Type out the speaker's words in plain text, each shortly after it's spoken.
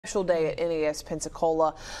special day at NAS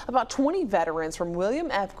Pensacola. About 20 veterans from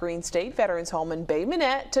William F. Green State Veterans Home in Bay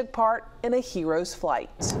Minette took part in a hero's flight.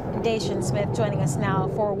 Dacian Smith joining us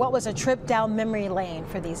now for what was a trip down memory lane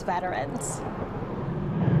for these veterans.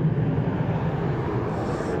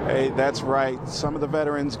 Hey, that's right. Some of the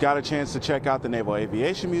veterans got a chance to check out the Naval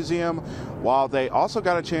Aviation Museum, while they also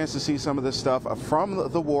got a chance to see some of the stuff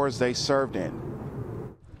from the wars they served in.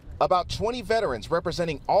 About 20 veterans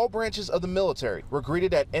representing all branches of the military were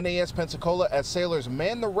greeted at NAS Pensacola as sailors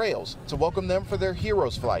manned the rails to welcome them for their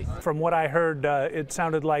heroes flight. From what I heard, it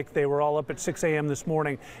sounded like they were all up at 6 a.m. this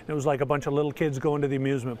morning. It was like a bunch of little kids going to the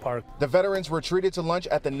amusement park. The veterans were treated to lunch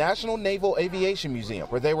at the National Naval Aviation Museum,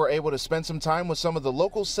 where they were able to spend some time with some of the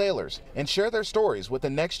local sailors and share their stories with the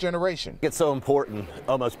next generation. It's so important,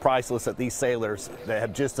 almost priceless, that these sailors that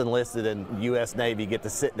have just enlisted in the U.S. Navy get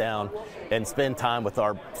to sit down and spend time with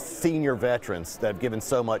our senior veterans that have given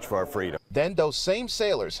so much for our freedom. Then those same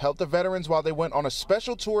sailors helped the veterans while they went on a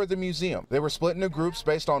special tour of the museum. They were split into groups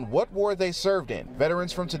based on what war they served in.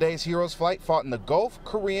 Veterans from today's Heroes Flight fought in the Gulf,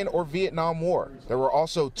 Korean, or Vietnam War. There were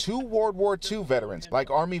also 2 World War II veterans, like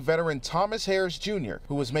Army veteran Thomas Harris Jr.,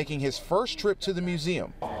 who was making his first trip to the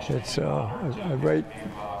museum. It's a great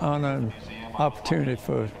honor and opportunity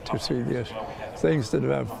to see this. Things that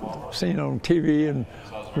I've seen on TV and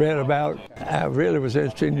read about. I really was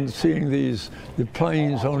interested in seeing the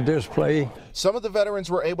planes on display. Some of the veterans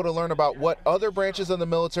were able to learn about what other branches of the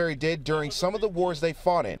military did during some of the wars they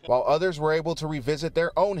fought in, while others were able to revisit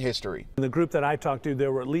their own history. In the group that I talked to,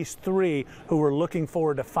 there were at least 3 who were looking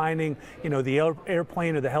forward to finding, the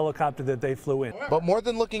airplane or the helicopter that they flew in. But more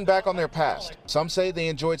than looking back on their past, some say they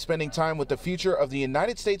enjoyed spending time with the future of the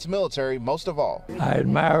United States military most of all. I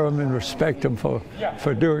admire them and respect them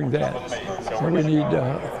for doing that. We need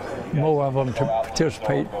more of them to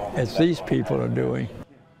participate as these people are doing.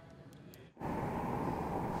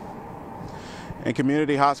 And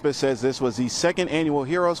Community Hospice says this was the 2nd annual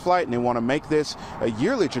Heroes Flight, and they want to make this a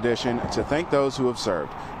yearly tradition to thank those who have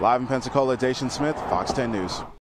served. Live in Pensacola, Dacian Smith, Fox 10 News.